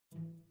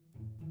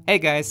Hey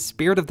guys,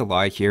 Spirit of the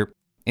Lie here.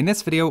 In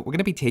this video, we're going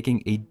to be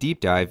taking a deep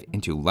dive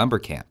into lumber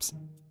camps.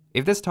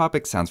 If this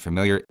topic sounds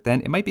familiar,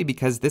 then it might be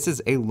because this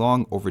is a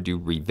long overdue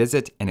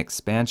revisit and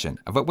expansion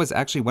of what was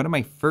actually one of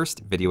my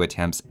first video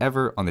attempts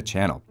ever on the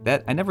channel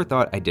that I never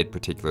thought I did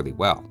particularly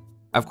well.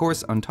 Of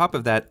course, on top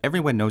of that,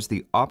 everyone knows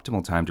the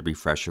optimal time to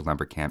refresh your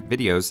lumber camp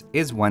videos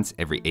is once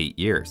every 8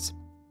 years.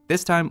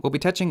 This time, we'll be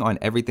touching on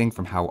everything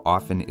from how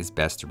often is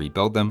best to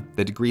rebuild them,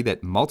 the degree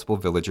that multiple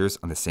villagers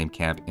on the same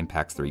camp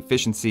impacts their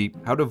efficiency,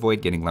 how to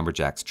avoid getting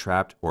lumberjacks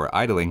trapped or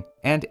idling,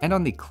 and end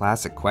on the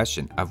classic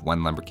question of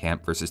one lumber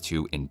camp versus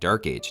two in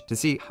Dark Age to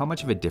see how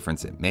much of a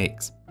difference it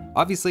makes.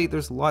 Obviously,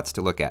 there's lots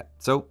to look at,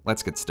 so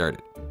let's get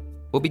started.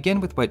 We'll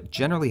begin with what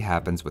generally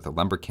happens with a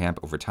lumber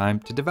camp over time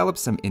to develop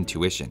some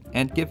intuition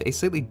and give a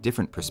slightly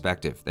different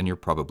perspective than you're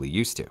probably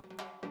used to.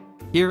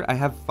 Here I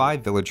have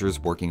 5 villagers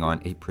working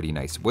on a pretty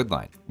nice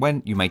woodline,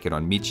 when you might get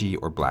on Michi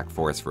or Black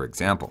Forest for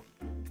example.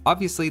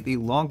 Obviously, the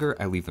longer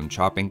I leave them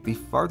chopping, the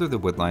farther the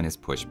woodline is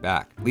pushed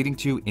back, leading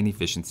to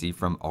inefficiency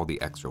from all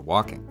the extra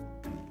walking.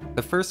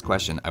 The first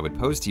question I would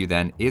pose to you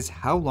then is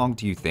how long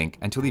do you think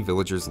until the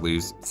villagers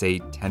lose, say,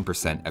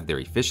 10% of their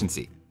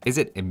efficiency? Is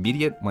it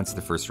immediate once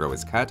the first row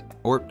is cut,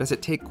 or does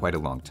it take quite a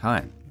long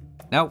time?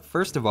 Now,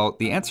 first of all,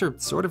 the answer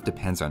sort of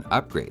depends on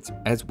upgrades,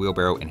 as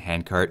wheelbarrow and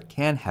handcart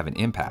can have an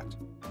impact.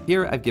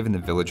 Here I've given the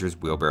villagers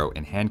wheelbarrow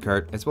and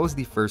handcart as well as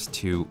the first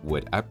 2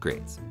 wood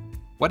upgrades.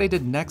 What I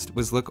did next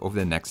was look over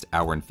the next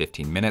hour and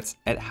 15 minutes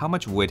at how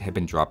much wood had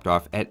been dropped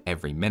off at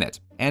every minute,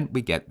 and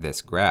we get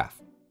this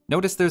graph.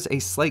 Notice there's a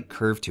slight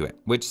curve to it,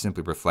 which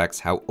simply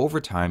reflects how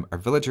over time our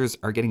villagers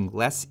are getting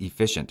less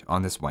efficient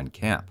on this one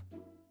camp.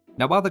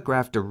 Now, while the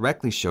graph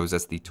directly shows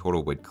us the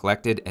total wood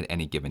collected at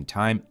any given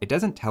time, it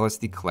doesn't tell us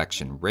the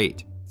collection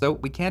rate. So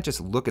we can't just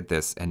look at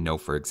this and know,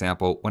 for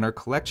example, when our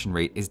collection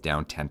rate is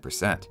down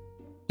 10%.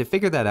 To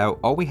figure that out,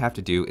 all we have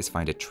to do is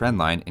find a trend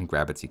line and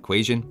grab its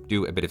equation,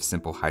 do a bit of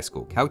simple high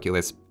school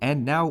calculus,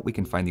 and now we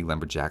can find the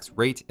lumberjack's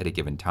rate at a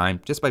given time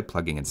just by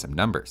plugging in some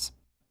numbers.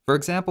 For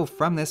example,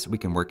 from this, we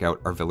can work out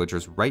our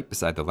villagers right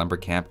beside the lumber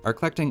camp are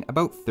collecting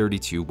about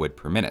 32 wood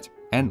per minute.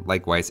 And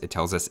likewise, it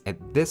tells us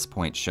at this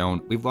point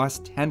shown, we've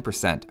lost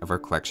 10% of our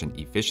collection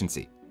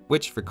efficiency,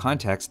 which for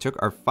context took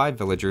our 5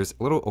 villagers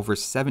a little over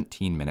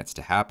 17 minutes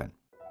to happen.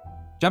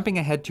 Jumping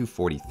ahead to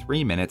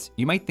 43 minutes,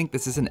 you might think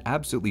this is an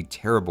absolutely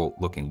terrible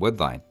looking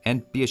woodline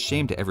and be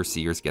ashamed to ever see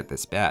yours get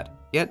this bad.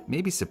 Yet,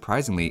 maybe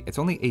surprisingly, it's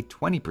only a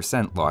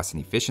 20% loss in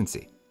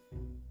efficiency.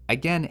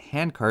 Again,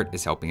 handcart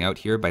is helping out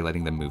here by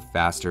letting them move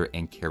faster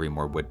and carry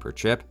more wood per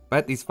trip,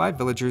 but these 5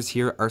 villagers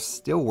here are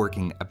still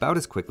working about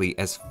as quickly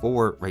as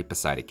 4 right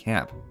beside a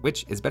camp,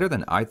 which is better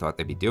than I thought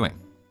they'd be doing.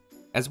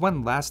 As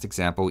one last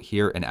example,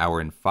 here an hour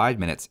and 5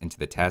 minutes into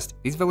the test,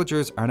 these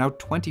villagers are now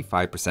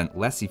 25%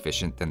 less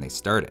efficient than they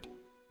started.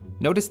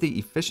 Notice the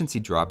efficiency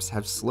drops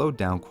have slowed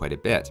down quite a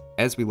bit,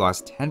 as we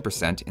lost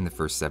 10% in the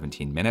first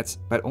 17 minutes,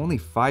 but only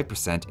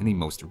 5% in the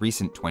most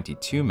recent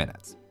 22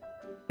 minutes.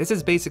 This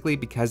is basically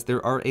because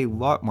there are a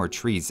lot more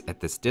trees at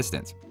this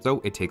distance,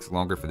 so it takes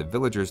longer for the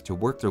villagers to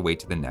work their way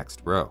to the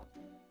next row.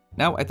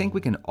 Now, I think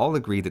we can all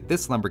agree that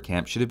this lumber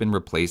camp should have been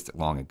replaced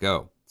long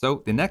ago.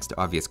 So the next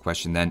obvious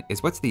question then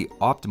is what's the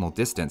optimal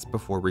distance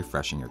before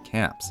refreshing your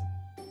camps?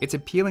 It's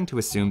appealing to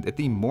assume that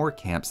the more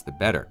camps the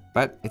better,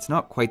 but it's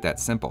not quite that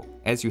simple,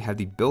 as you have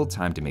the build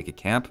time to make a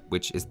camp,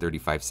 which is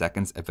 35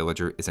 seconds a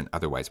villager isn't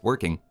otherwise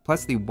working,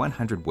 plus the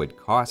 100 wood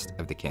cost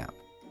of the camp.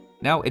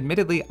 Now,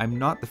 admittedly, I'm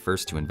not the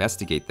first to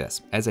investigate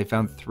this, as I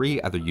found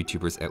 3 other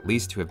YouTubers at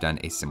least who have done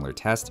a similar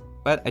test,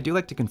 but I do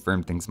like to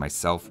confirm things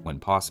myself when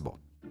possible.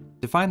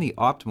 To find the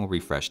optimal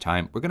refresh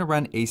time, we're going to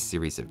run a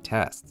series of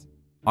tests.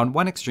 On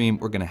one extreme,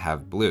 we're going to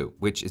have blue,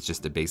 which is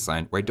just a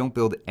baseline where I don't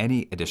build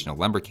any additional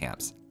lumber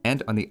camps.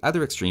 And on the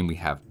other extreme, we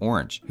have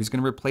orange, who's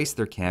going to replace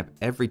their camp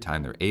every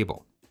time they're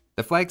able.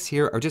 The flags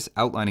here are just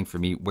outlining for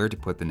me where to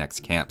put the next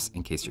camps,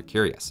 in case you're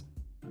curious.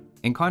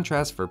 In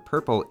contrast, for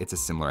purple, it's a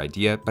similar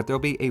idea, but there'll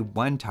be a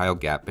 1 tile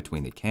gap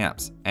between the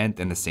camps, and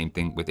then the same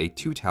thing with a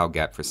 2 tile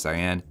gap for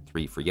cyan,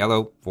 3 for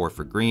yellow, 4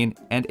 for green,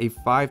 and a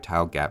 5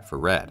 tile gap for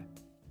red.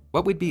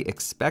 What we'd be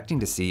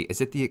expecting to see is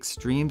that the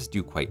extremes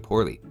do quite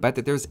poorly, but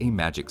that there's a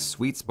magic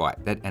sweet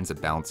spot that ends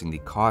up balancing the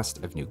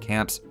cost of new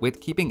camps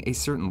with keeping a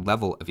certain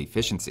level of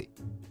efficiency.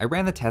 I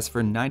ran the test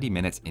for 90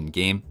 minutes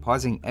in-game,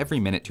 pausing every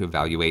minute to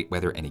evaluate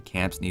whether any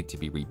camps need to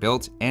be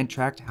rebuilt and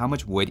tracked how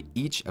much wood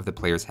each of the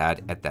players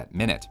had at that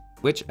minute,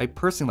 which I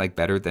personally like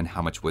better than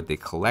how much wood they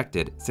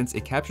collected since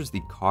it captures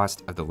the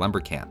cost of the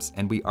lumber camps,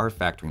 and we are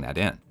factoring that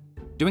in.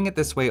 Doing it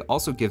this way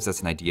also gives us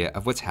an idea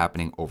of what's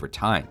happening over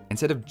time,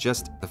 instead of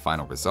just the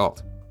final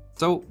result.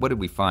 So what did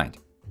we find?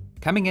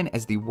 Coming in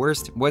as the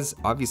worst was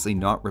obviously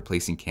not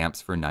replacing camps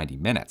for 90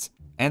 minutes,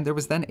 and there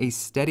was then a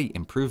steady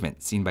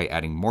improvement seen by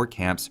adding more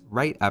camps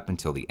right up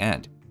until the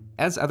end.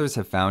 As others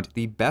have found,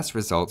 the best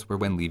results were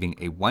when leaving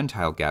a 1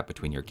 tile gap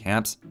between your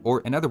camps,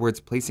 or in other words,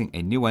 placing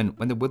a new one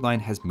when the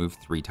woodline has moved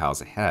 3 tiles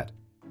ahead.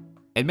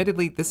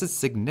 Admittedly, this is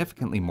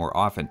significantly more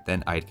often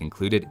than I had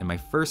concluded in my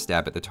first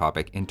stab at the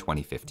topic in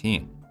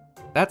 2015.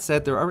 That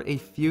said, there are a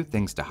few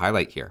things to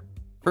highlight here.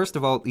 First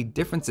of all, the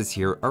differences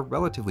here are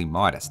relatively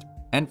modest.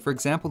 And for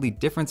example, the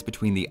difference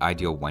between the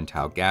ideal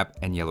 1-tile gap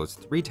and yellow's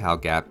 3-tile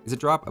gap is a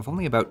drop of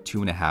only about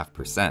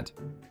 2.5%.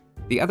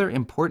 The other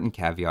important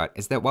caveat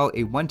is that while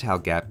a 1-tile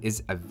gap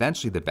is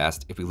eventually the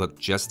best if we look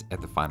just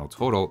at the final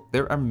total,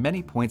 there are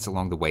many points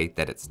along the way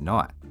that it's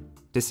not.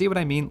 To see what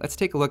I mean, let's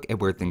take a look at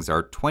where things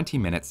are 20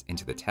 minutes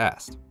into the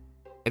test.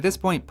 At this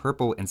point,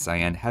 purple and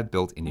cyan have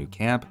built a new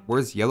camp,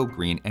 whereas yellow,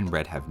 green, and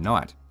red have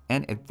not.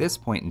 And at this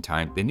point in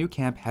time, the new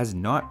camp has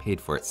not paid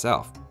for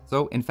itself.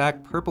 So in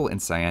fact, purple and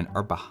cyan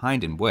are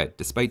behind in wood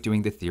despite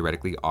doing the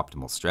theoretically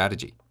optimal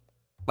strategy.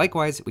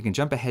 Likewise, we can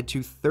jump ahead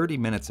to 30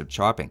 minutes of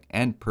chopping,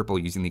 and purple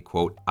using the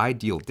quote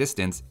ideal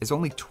distance is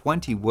only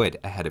 20 wood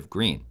ahead of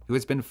green, who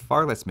has been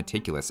far less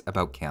meticulous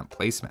about camp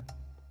placement.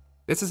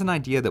 This is an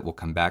idea that we'll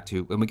come back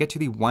to when we get to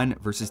the 1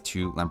 versus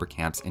 2 lumber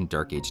camps in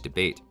Dark Age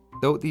debate.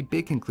 Though the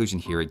big conclusion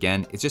here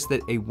again is just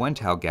that a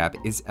 1-tile gap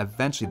is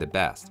eventually the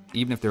best,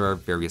 even if there are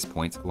various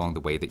points along the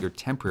way that you're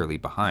temporarily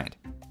behind.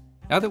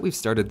 Now that we've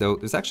started though,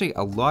 there's actually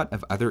a lot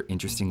of other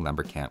interesting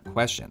lumber camp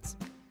questions.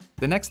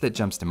 The next that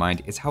jumps to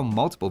mind is how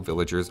multiple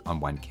villagers on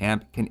one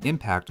camp can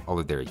impact all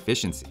of their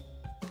efficiency.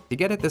 To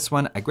get at this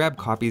one, I grabbed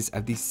copies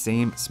of the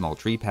same small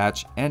tree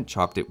patch and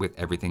chopped it with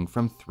everything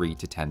from 3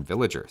 to 10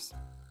 villagers.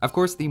 Of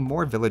course, the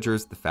more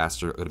villagers, the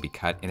faster it'll be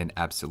cut in an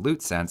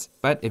absolute sense,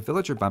 but if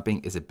villager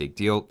bumping is a big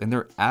deal, then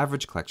their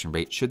average collection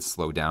rate should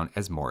slow down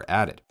as more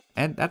added.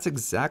 And that's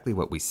exactly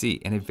what we see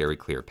in a very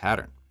clear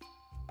pattern.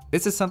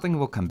 This is something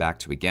we'll come back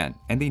to again,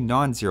 and the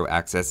non-zero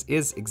access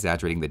is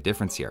exaggerating the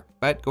difference here,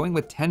 but going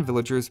with 10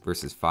 villagers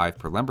versus 5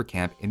 per lumber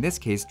camp in this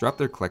case dropped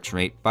their collection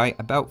rate by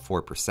about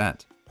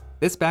 4%.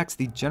 This backs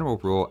the general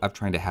rule of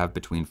trying to have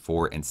between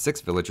 4 and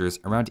 6 villagers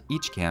around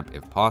each camp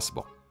if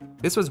possible.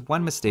 This was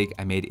one mistake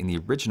I made in the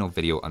original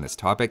video on this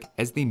topic,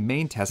 as the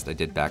main test I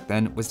did back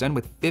then was done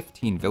with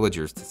 15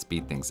 villagers to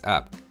speed things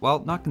up, while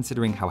not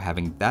considering how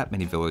having that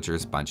many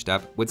villagers bunched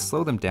up would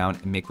slow them down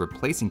and make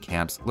replacing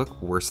camps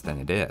look worse than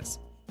it is.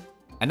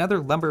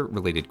 Another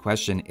lumber-related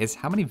question is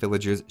how many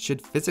villagers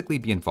should physically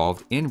be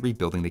involved in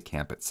rebuilding the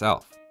camp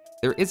itself.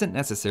 There isn't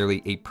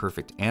necessarily a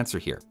perfect answer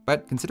here,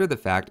 but consider the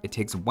fact it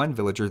takes 1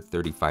 villager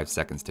 35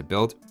 seconds to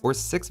build, or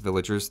 6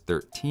 villagers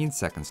 13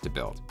 seconds to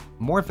build.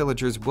 More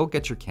villagers will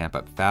get your camp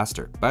up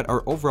faster, but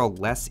are overall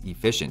less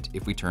efficient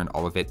if we turn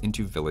all of it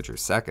into villager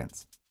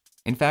seconds.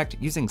 In fact,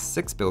 using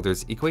 6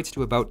 builders equates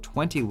to about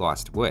 20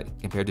 lost wood,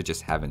 compared to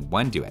just having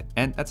 1 do it,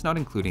 and that's not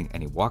including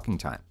any walking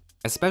time.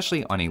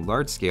 Especially on a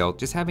large scale,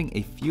 just having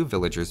a few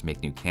villagers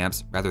make new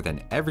camps rather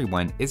than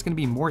everyone is going to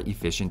be more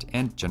efficient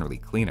and generally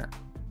cleaner.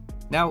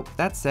 Now,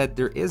 that said,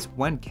 there is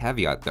one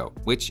caveat though,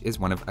 which is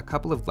one of a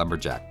couple of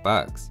lumberjack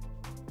bugs.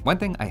 One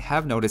thing I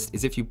have noticed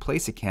is if you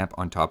place a camp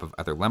on top of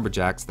other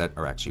lumberjacks that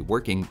are actually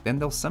working, then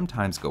they'll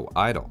sometimes go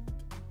idle.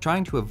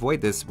 Trying to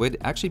avoid this would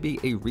actually be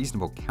a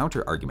reasonable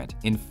counter-argument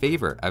in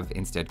favor of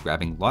instead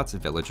grabbing lots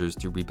of villagers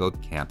to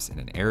rebuild camps in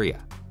an area.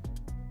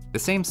 The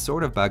same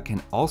sort of bug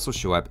can also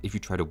show up if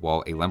you try to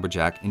wall a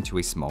lumberjack into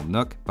a small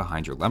nook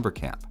behind your lumber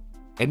camp.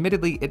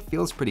 Admittedly, it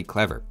feels pretty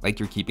clever, like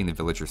you're keeping the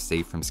villagers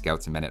safe from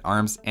scouts and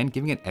men-at-arms and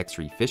giving it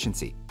extra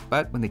efficiency.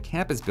 But when the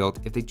camp is built,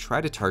 if they try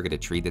to target a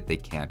tree that they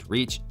can't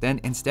reach, then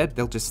instead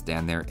they'll just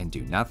stand there and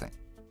do nothing.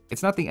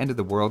 It's not the end of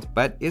the world,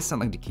 but is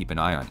something to keep an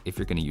eye on if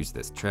you're going to use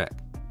this trick.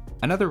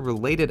 Another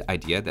related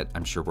idea that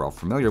I'm sure we're all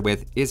familiar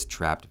with is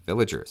trapped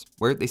villagers,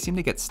 where they seem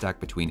to get stuck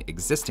between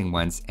existing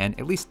ones and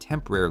at least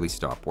temporarily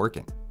stop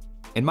working.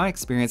 In my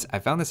experience, I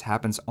found this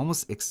happens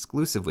almost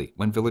exclusively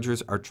when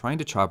villagers are trying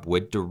to chop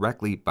wood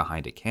directly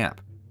behind a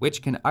camp,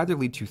 which can either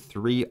lead to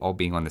 3 all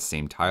being on the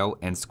same tile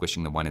and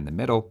squishing the one in the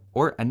middle,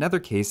 or another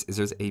case is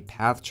there's a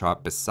path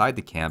chop beside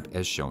the camp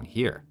as shown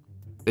here.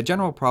 The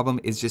general problem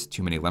is just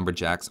too many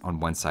lumberjacks on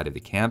one side of the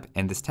camp,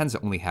 and this tends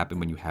to only happen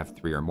when you have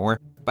 3 or more,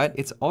 but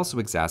it's also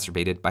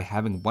exacerbated by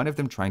having one of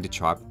them trying to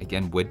chop,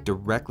 again, wood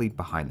directly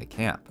behind the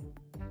camp.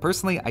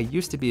 Personally, I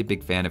used to be a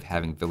big fan of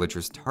having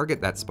villagers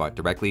target that spot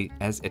directly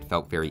as it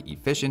felt very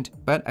efficient,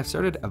 but I've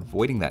started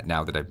avoiding that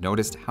now that I've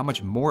noticed how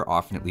much more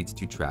often it leads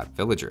to trapped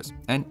villagers,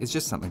 and it's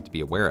just something to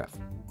be aware of.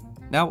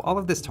 Now, all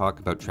of this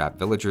talk about trapped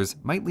villagers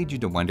might lead you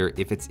to wonder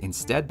if it's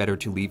instead better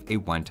to leave a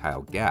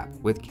 1-tile gap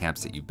with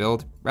camps that you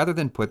build, rather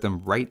than put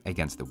them right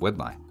against the wood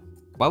line.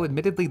 While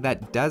admittedly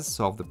that does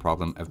solve the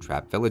problem of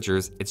trapped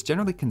villagers, it's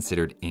generally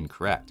considered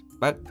incorrect,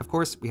 but of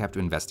course we have to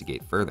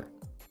investigate further.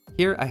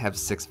 Here I have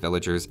 6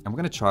 villagers and we're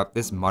going to chop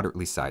this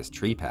moderately sized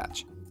tree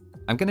patch.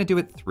 I'm going to do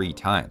it 3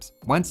 times,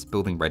 once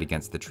building right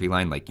against the tree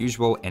line like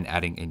usual and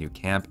adding a new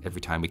camp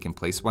every time we can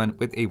place one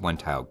with a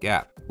 1-tile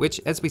gap,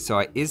 which as we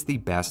saw is the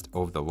best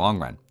over the long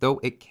run, though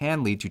it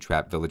can lead to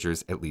trapped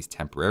villagers at least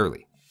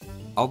temporarily.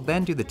 I'll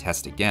then do the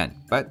test again,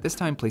 but this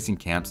time placing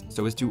camps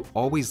so as to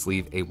always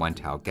leave a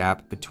 1-tile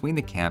gap between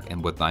the camp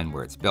and woodline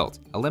where it's built,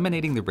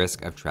 eliminating the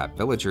risk of trapped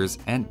villagers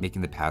and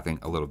making the pathing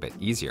a little bit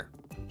easier.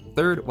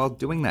 Third, while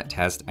doing that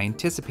test, I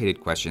anticipated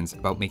questions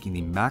about making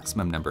the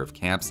maximum number of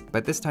camps,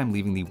 but this time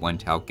leaving the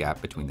 1-tile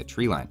gap between the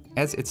tree line,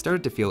 as it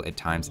started to feel at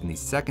times in the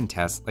second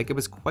test like it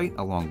was quite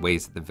a long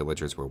ways that the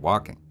villagers were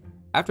walking.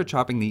 After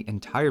chopping the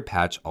entire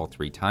patch all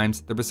 3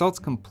 times, the results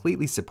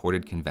completely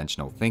supported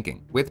conventional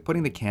thinking, with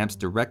putting the camps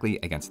directly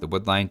against the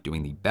woodline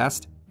doing the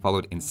best,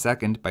 followed in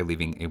second by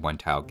leaving a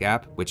 1-tile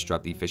gap, which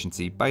dropped the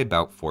efficiency by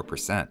about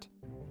 4%.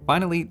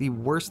 Finally, the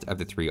worst of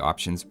the 3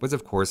 options was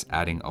of course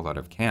adding a lot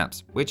of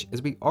camps, which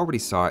as we already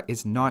saw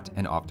is not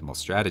an optimal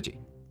strategy.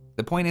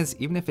 The point is,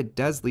 even if it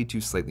does lead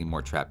to slightly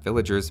more trapped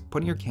villagers,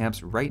 putting your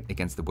camps right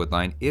against the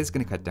woodline is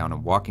going to cut down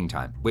on walking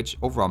time, which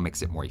overall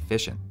makes it more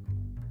efficient.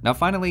 Now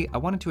finally, I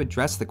wanted to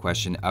address the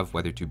question of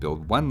whether to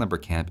build 1 lumber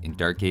camp in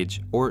Dark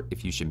Age or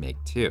if you should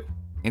make 2.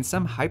 In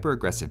some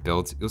hyper-aggressive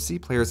builds, you'll see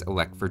players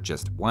elect for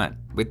just 1,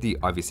 with the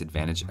obvious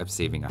advantage of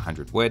saving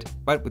 100 wood,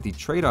 but with the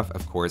trade-off,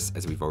 of course,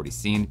 as we've already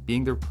seen,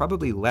 being they're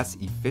probably less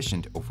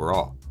efficient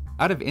overall.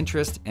 Out of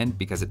interest, and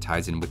because it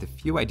ties in with a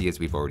few ideas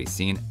we've already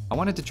seen, I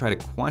wanted to try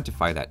to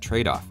quantify that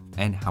trade-off,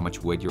 and how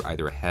much wood you're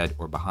either ahead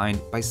or behind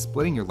by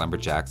splitting your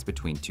lumberjacks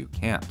between 2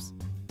 camps.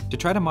 To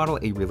try to model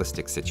a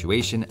realistic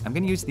situation, I'm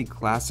going to use the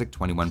classic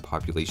 21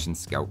 population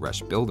scout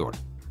rush build order.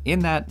 In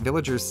that,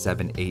 villagers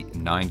 7, 8,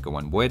 and 9 go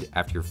on wood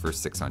after your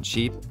first 6 on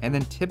sheep, and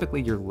then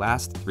typically your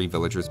last 3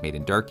 villagers made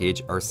in Dark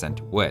Age are sent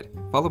to wood,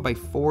 followed by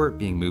 4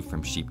 being moved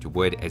from sheep to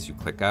wood as you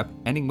click up,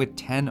 ending with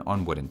 10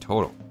 on wood in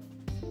total.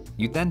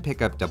 You then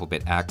pick up double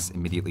bit axe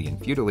immediately in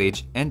Feudal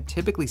Age, and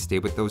typically stay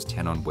with those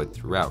 10 on wood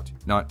throughout,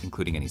 not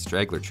including any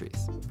straggler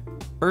trees.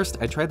 First,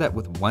 I tried that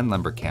with 1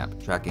 lumber camp,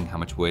 tracking how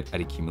much wood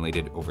I'd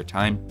accumulated over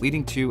time,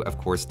 leading to, of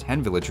course,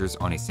 10 villagers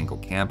on a single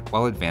camp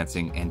while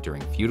advancing and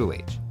during Feudal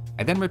Age.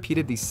 I then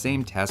repeated the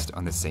same test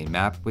on the same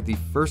map with the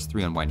first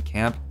 3 on 1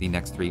 camp, the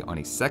next 3 on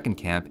a second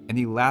camp, and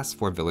the last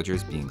 4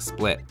 villagers being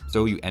split,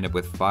 so you end up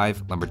with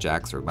 5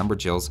 lumberjacks or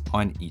lumberjills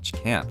on each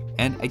camp,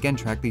 and again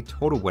track the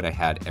total wood I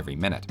had every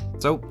minute.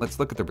 So let's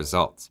look at the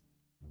results.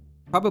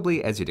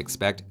 Probably as you'd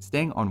expect,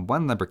 staying on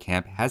 1 lumber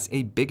camp has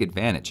a big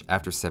advantage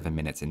after 7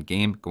 minutes in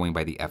game going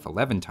by the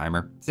F11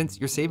 timer, since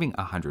you're saving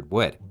 100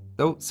 wood.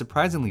 Though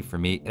surprisingly for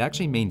me, it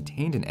actually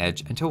maintained an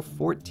edge until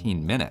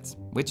 14 minutes,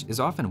 which is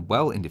often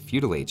well into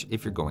Feudal Age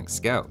if you're going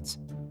scouts.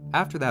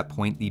 After that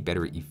point, the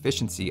better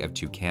efficiency of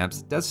 2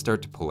 camps does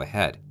start to pull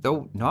ahead,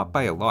 though not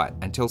by a lot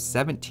until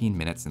 17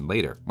 minutes and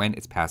later, when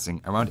it's passing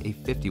around a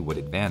 50 wood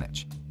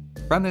advantage.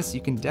 From this,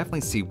 you can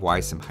definitely see why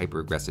some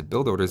hyper-aggressive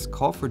build orders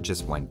call for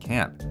just 1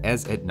 camp,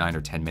 as at 9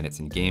 or 10 minutes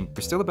in game,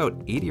 you're still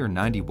about 80 or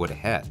 90 wood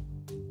ahead.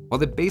 While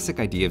the basic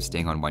idea of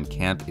staying on 1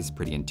 camp is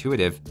pretty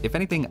intuitive, if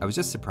anything, I was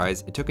just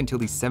surprised it took until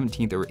the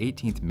 17th or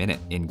 18th minute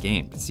in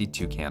game to see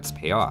 2 camps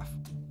pay off.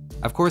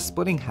 Of course,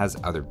 splitting has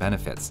other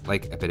benefits,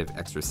 like a bit of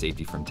extra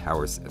safety from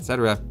towers,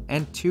 etc.,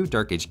 and 2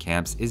 Dark Age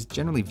camps is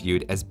generally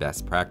viewed as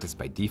best practice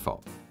by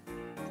default.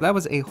 So that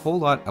was a whole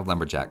lot of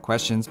lumberjack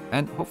questions,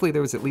 and hopefully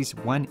there was at least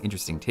one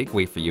interesting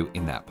takeaway for you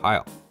in that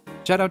pile.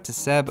 Shout out to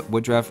Seb,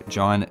 Woodruff,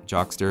 John,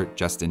 Jockster,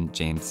 Justin,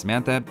 James,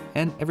 Samantha,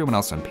 and everyone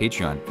else on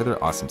Patreon for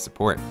their awesome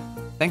support.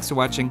 Thanks for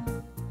watching,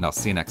 and I'll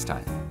see you next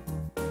time.